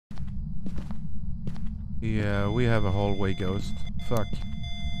Yeah, we have a hallway ghost. Fuck.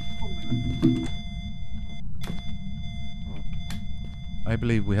 I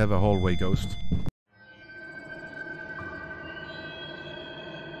believe we have a hallway ghost.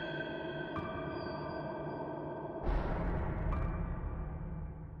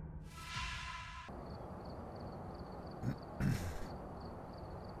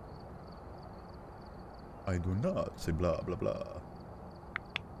 I do not say blah blah blah.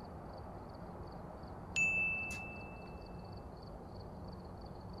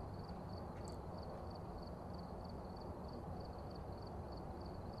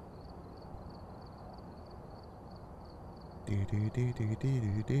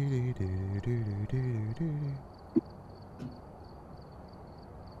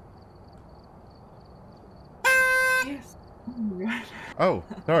 Yes. Oh my god. Oh,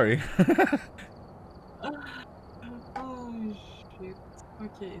 sorry. Oh shit.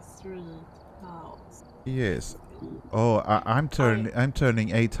 Okay, 3 cows. Yes. Oh, I'm turning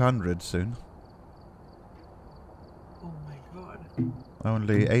 800 soon. Oh my god.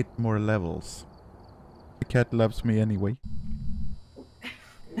 Only 8 more levels. The cat loves me anyway.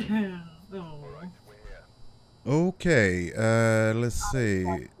 Oh. Okay, let's see.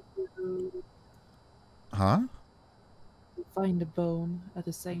 Huh? Find a bone at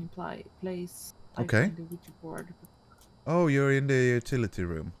the same place. Okay. I find the Ouija board. Oh, you're in the utility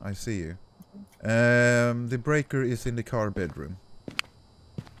room. I see you. The breaker is in the car bedroom.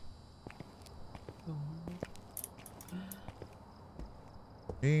 Oh.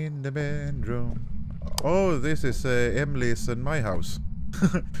 In the bedroom. Oh, this is Emily's and my house.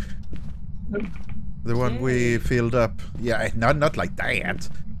 The one we filled up. Yeah, not like that.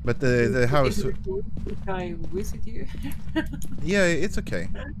 But the house. Is it cool if I visit you? Yeah, it's okay.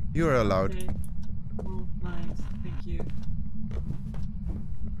 You're allowed. Okay. Oh, nice. Thank you.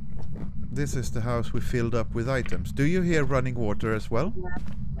 This is the house we filled up with items. Do you hear running water as well?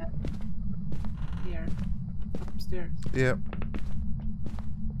 Yeah. Here. Upstairs. Yeah.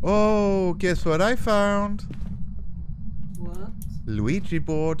 Oh, guess what I found? What? Luigi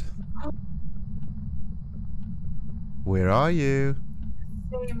board. Where are you?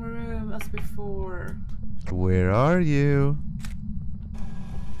 Same room as before. Where are you?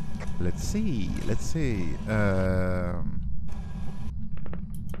 Let's see. Let's see.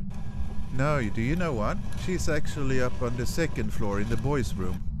 No, do you know what? She's actually up on the 2nd floor in the boys'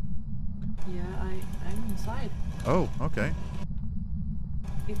 room. Yeah, I'm inside. Oh, okay.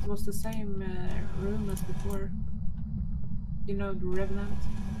 It was the same room as before. You know, the Revenant.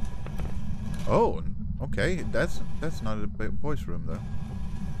 Oh, okay. That's not a boys' room though.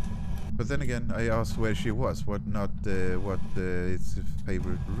 But then again, I asked where she was. What its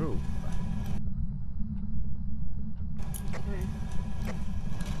favorite room? Okay.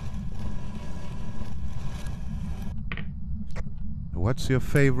 What's your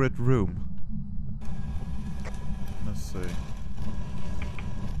favorite room? Let's see.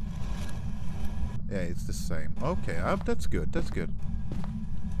 Yeah, it's the same. Okay, that's good. That's good.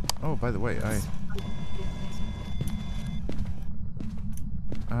 Oh, by the way,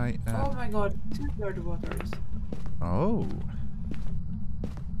 Oh my god, 2 bird waters. Oh.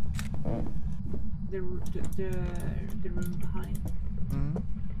 The room behind. Mm.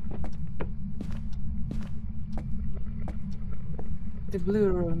 The blue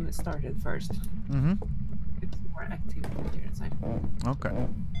room started first. Mm-hmm. It's more active here inside. Okay.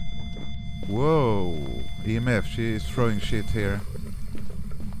 Whoa. EMF, she is throwing shit here.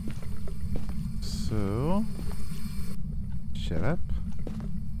 So... Shut up.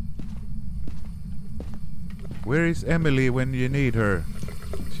 Where is Emily when you need her?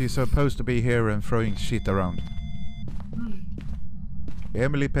 She's supposed to be here and throwing shit around.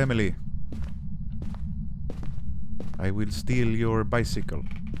 Emily Pemily. I will steal your bicycle.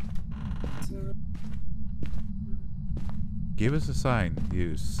 So, Give us a sign,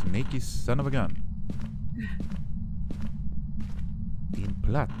 you sneaky son of a gun. Din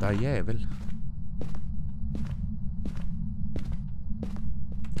platta jävel.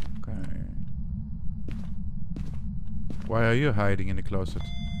 Okay. Why are you hiding in the closet?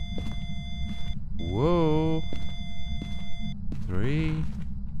 Whoa. 3.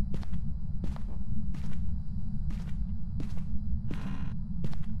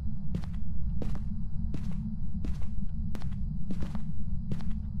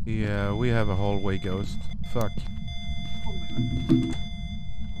 Yeah, we have a hallway ghost. Fuck.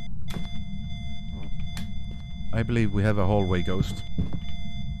 I believe we have a hallway ghost.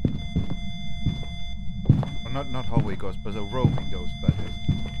 Well, not hallway ghost, but a roaming ghost, that is.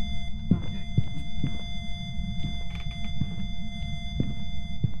 okay.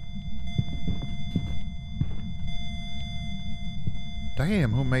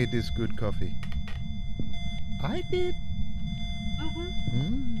 Damn, who made this good coffee? I did.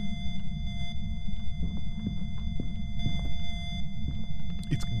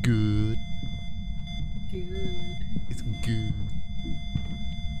 It's good. Good. It's good.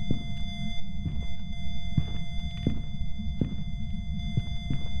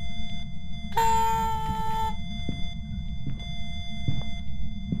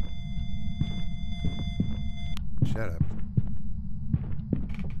 Shut up.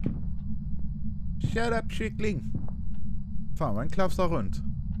 Shut up, kyckling. Fan vad en klafsar runt.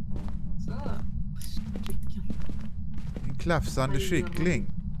 Så. En klafsande kyckling.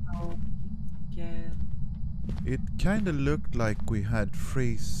 It kind of looked like we had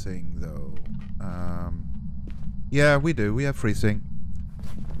freezing though. Yeah, we do. We have freezing.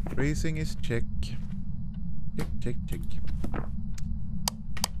 Freezing is check. Check.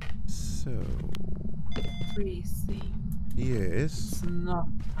 So. Freezing. Yes. It's not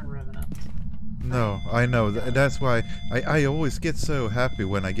a revenant. No, I know. That's why I always get so happy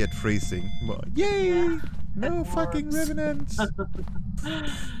when I get freezing. Yay! Yeah. No fucking revenants!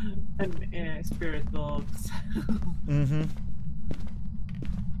 And spirit dogs. Mm-hmm.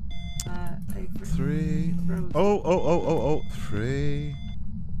 3. Frozen. Oh, 3.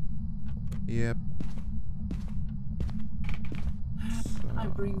 Yep. I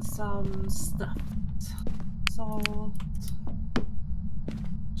bring some stuff. Salt.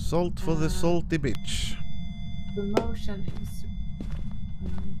 Salt for the salty bitch. The motion is...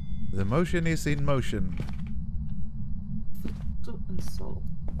 The motion is in motion. Food and salt.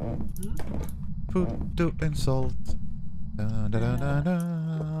 Food and salt. Da, da, da, da,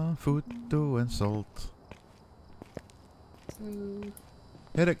 da. Food and salt. So,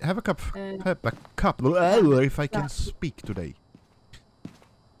 Have a cup. Have a cup. If I can speak today.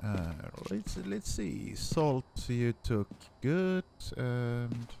 Let's see. Salt you took. Good.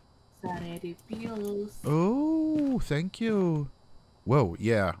 And... sanity pills. Oh, thank you. Whoa,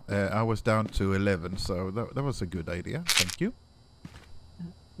 yeah. I was down to 11, so that was a good idea. Thank you.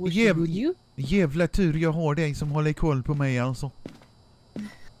 Jävla tur jag har dig som håller koll på mig alltså.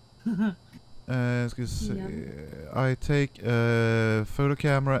 Ska se. I take a photo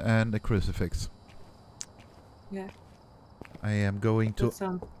camera and a crucifix. Yeah. I am going to... That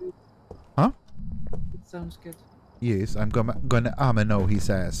sounds good. Huh? It sounds good. Yes, I'm gonna ammo his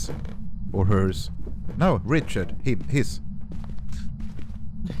ass. Or hers. No, Richard. His.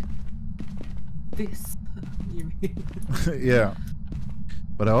 This, you mean? Yeah.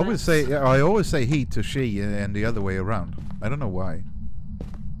 But I always say he to she and the other way around. I don't know why.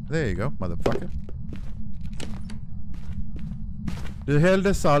 There you go, motherfucker. Du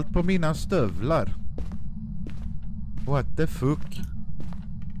hällde salt på mina stövlar. What the fuck?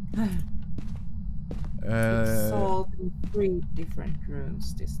 It's salt in 3 different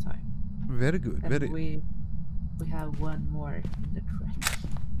rooms this time. Very good. And Very we have one more in the track.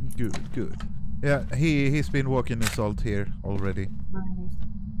 good. Yeah, he's been walking the salt here already. Nice.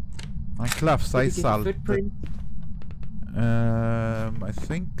 Han klafsar I salt. Footprint? I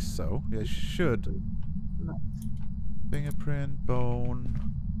think so. Yeah, should. No. Fingerprint, bone.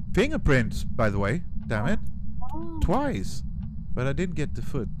 Fingerprints, by the way. Damn it. Oh. Twice. But I didn't get the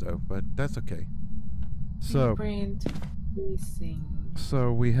foot though, but that's okay. So Fingerprint, freezing.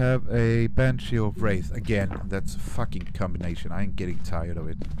 So we have a Banshee of Wraith. Again, that's a fucking combination. I ain't getting tired of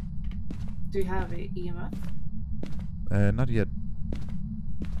it. Do you have a EMF? Not yet.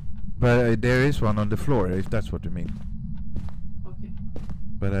 But there is one on the floor, if that's what you mean. Okay.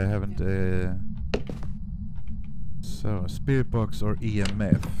 But I haven't... So, Spirit Box or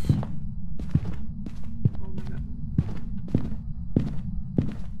EMF. Oh my god.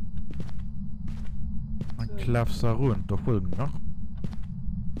 Han klafsar runt och sjunger.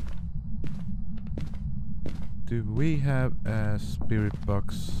 Do we have a Spirit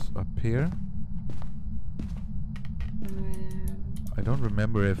Box up here? I don't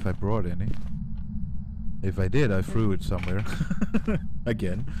remember if I brought any. If I did, I threw it somewhere.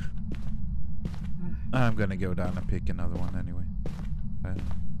 Again. I'm gonna go down and pick another one anyway.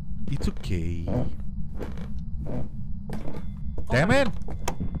 It's okay. Damn it!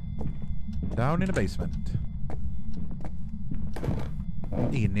 Down in the basement.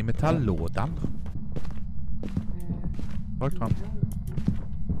 In I metalllådan. Rakt fram.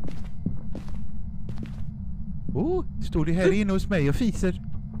 Oh, står det här inne hos mig och fiser.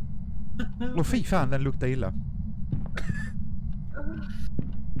 Och fy fan, den luktar illa.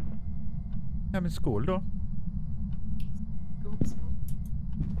 Ja men skål då. Skål.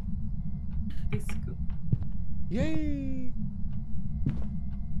 Disco. Yay!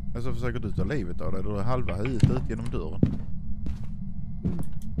 Alltså försöker du ta livet av dig. Du har halva huvudet ut genom dörren.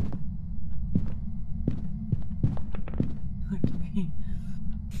 Okay.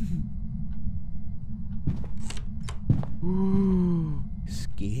 Ooh,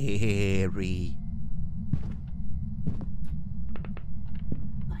 scary.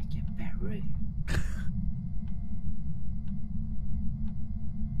 Like a berry.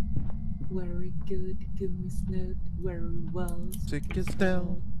 Very good, gummy snoot, very well. Chicken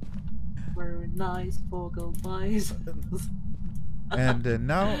still. Very nice, Fogel Vice. And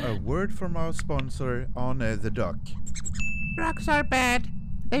now a word from our sponsor on the dock. Drugs are bad.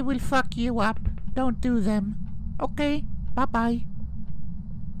 They will fuck you up. Don't do them. Okay, bye-bye.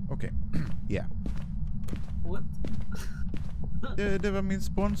 Okej, ja. What? Det var min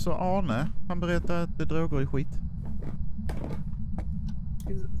sponsor Arne. Han berättade att droger är skit.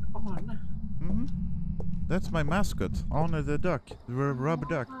 Is it Arne? Mm-hmm. That's my mascot, Arne the duck, the rubber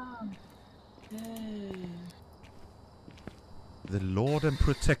duck. Okay. The Lord and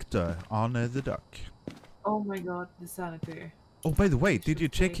Protector, Arne the duck. Oh my god, the sanitary. Oh, by the way, did you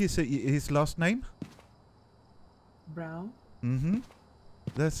check his last name? Brown? Mm-hmm.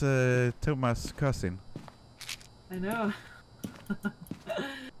 That's Thomas' cousin. I know.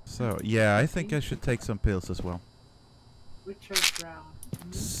 So, yeah, I think I should take some pills as well. Richard Brown.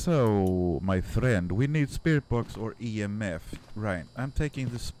 So, my friend, we need spirit box or EMF. Right, I'm taking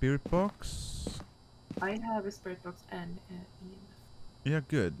the spirit box. I have a spirit box and EMF. Yeah,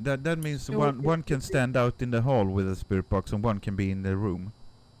 good. That means one can stand out in the hall with a spirit box and one can be in the room.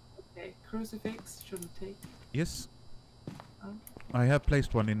 Okay, crucifix should we take? Yes. Oh. I have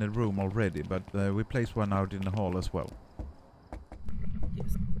placed one in the room already, but we placed one out in the hall as well.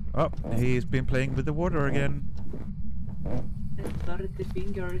 Yes. Oh, he's been playing with the water again. And 30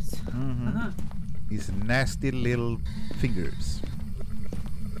 fingers. Mm-hmm. His nasty little fingers.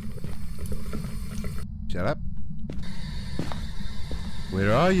 Shut up.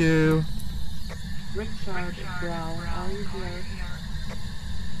 Where are you? Richard Brown, are you here?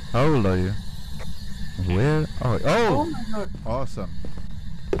 How old are you? Where are you? Oh Oh! my god. Awesome.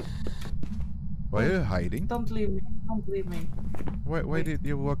 Why are you hiding? Don't leave me. Don't leave me. Why did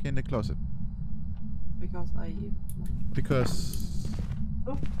you walk in the closet? Because I... Because...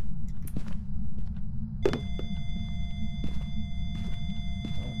 Oh.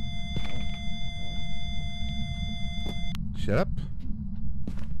 Shut up.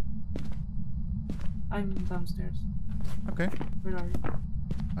 I'm downstairs. Okay. Where are you?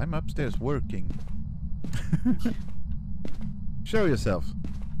 I'm upstairs working. Show yourself.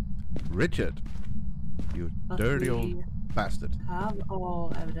 Richard. You But dirty we old bastard. have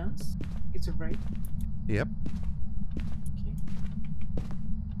all evidence. It's a rape. Yep.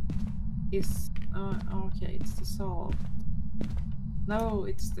 Okay. Okay, it's the salt. No,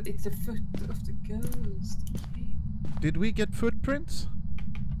 it's the foot of the ghost. Okay. Did we get footprints?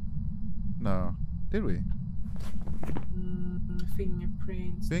 No. Did we?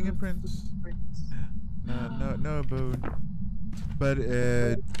 Fingerprints. no Fingerprints. footprints. No bone. But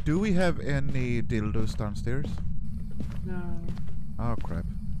do we have any dildos downstairs? No. Oh crap.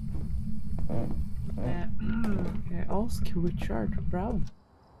 Ask Richard Brown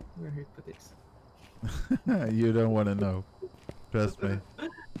where he put this. You don't want to know. Trust me.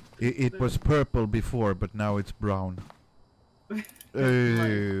 It was purple before, but now it's brown.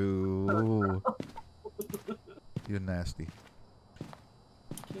 Ew. You're nasty.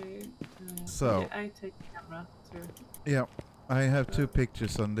 Okay. So. Okay, I take the camera too. Yeah, I have 2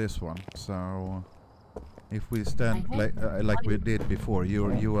 pictures on this one. So, if we stand like we did before,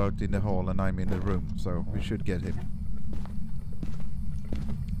 you out in the hall and I'm in the room, so we should get him.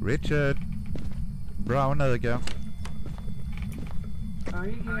 Richard, brown öga. Are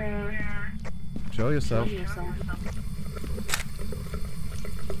you here? Show yourself. Show yourself.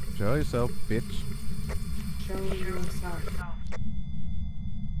 Show yourself, bitch. Show yourself.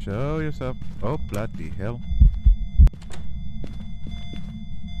 Show yourself. Oh, bloody hell.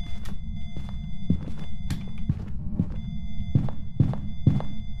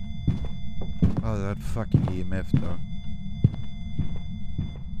 Oh, that fucking EMF though.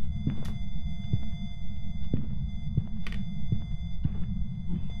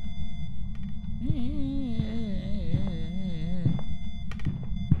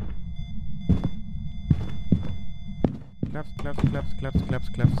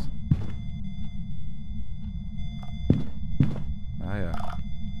 Claps. Ah ja.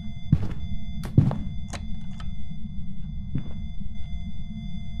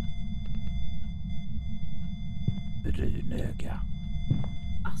 Brunöga.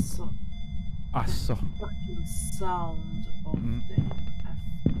 Asså. Fucking sound of the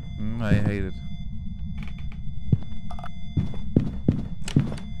F. I hate it.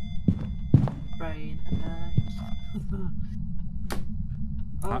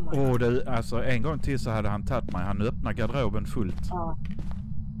 Åh, det, alltså en gång till så hade han tagit mig. Han öppnade garderoben fullt.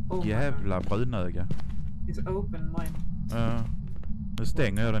 Oh Jävla brunöga. It's open mine. Nu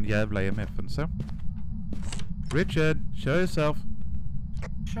stänger jag den jävla EMFen så. Richard, show yourself.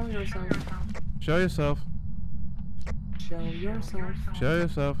 Show yourself. Show yourself. Show yourself. Show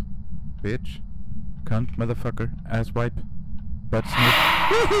yourself. Bitch. Cunt, motherfucker. Asswipe. Butt sniff.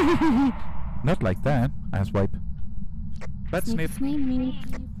 Not like that. Asswipe. Butt sniff.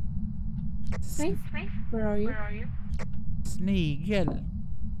 Sniff. Where are you? Snigel.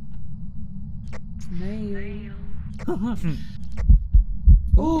 Snail.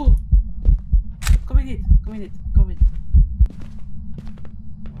 Oh! Kom in hit.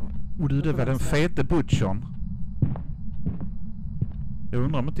 Och du, det var den fete butchern. Jag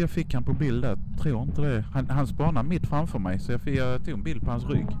undrar om inte jag fick han på bild där. Tror inte det. Han spanade mitt framför mig så jag tog en bild på hans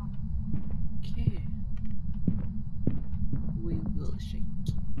rygg. Okej. We will check.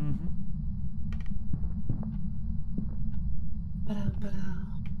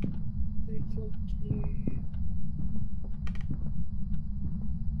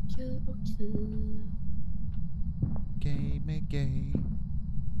 Okej med gay.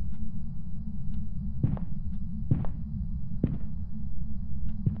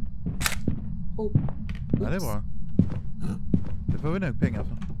 Oh. Ja, det är bra. Det får vi nog pengar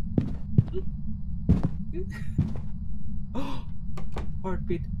för.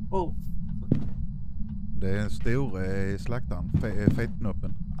 Heartbeat. Oh. Det är en stor slaktaren.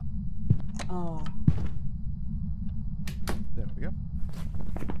 Fettknoppen. There we go.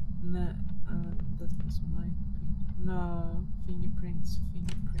 No, that was my... No, fingerprints.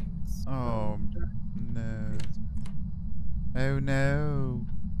 Oh, no. Oh, no.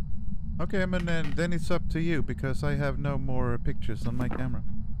 Okay, then it's up to you, because I have no more pictures on my camera.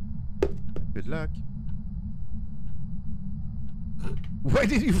 Good luck. Why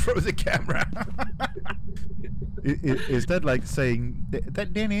did you throw the camera? Is that like saying,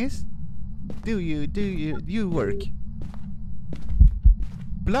 that Dennis? Do you work?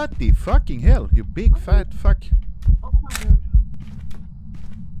 Bloody fucking hell, you big fat fuck. Oh my god.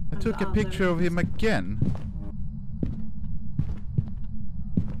 I took a picture of him again.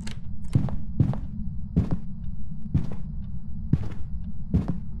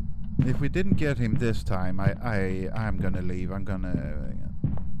 If we didn't get him this time, I'm gonna leave. I'm gonna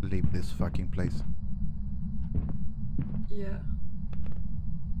leave this fucking place. Yeah.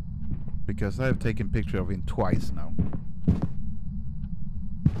 Because I've taken picture of him twice now.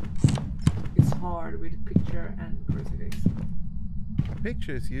 It's hard with picture and crucifix.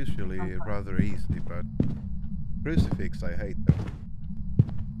 Picture is usually rather easy, but crucifix I hate though.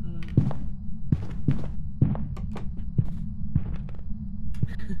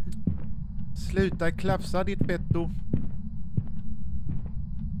 Sluta klafsa ditt fetto.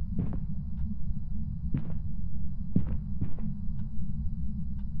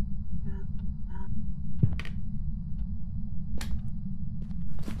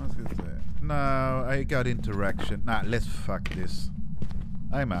 No, I got interaction. Nah, let's fuck this.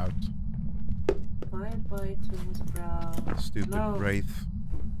 I'm out. Bye bye Thomas Brown. Stupid Wraith.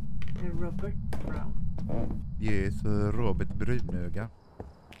 Robert Brown. Yes, Robert Brunöga.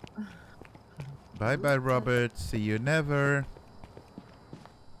 Bye bye Robert, see you never.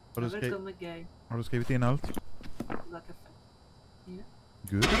 Har du skrivit in allt? Yeah.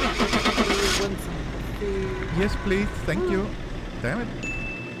 Good. Yes please, thank you. Damn it.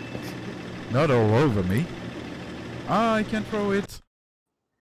 Not all over me. Ah, I can't throw it.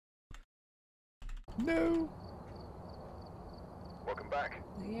 No. Welcome back.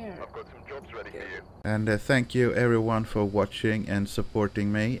 Yeah. I've got some jobs ready for you. And thank you everyone for watching and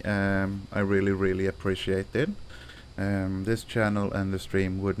supporting me. I really appreciate it. This channel and the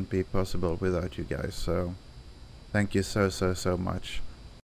stream wouldn't be possible without you guys, so thank you so much.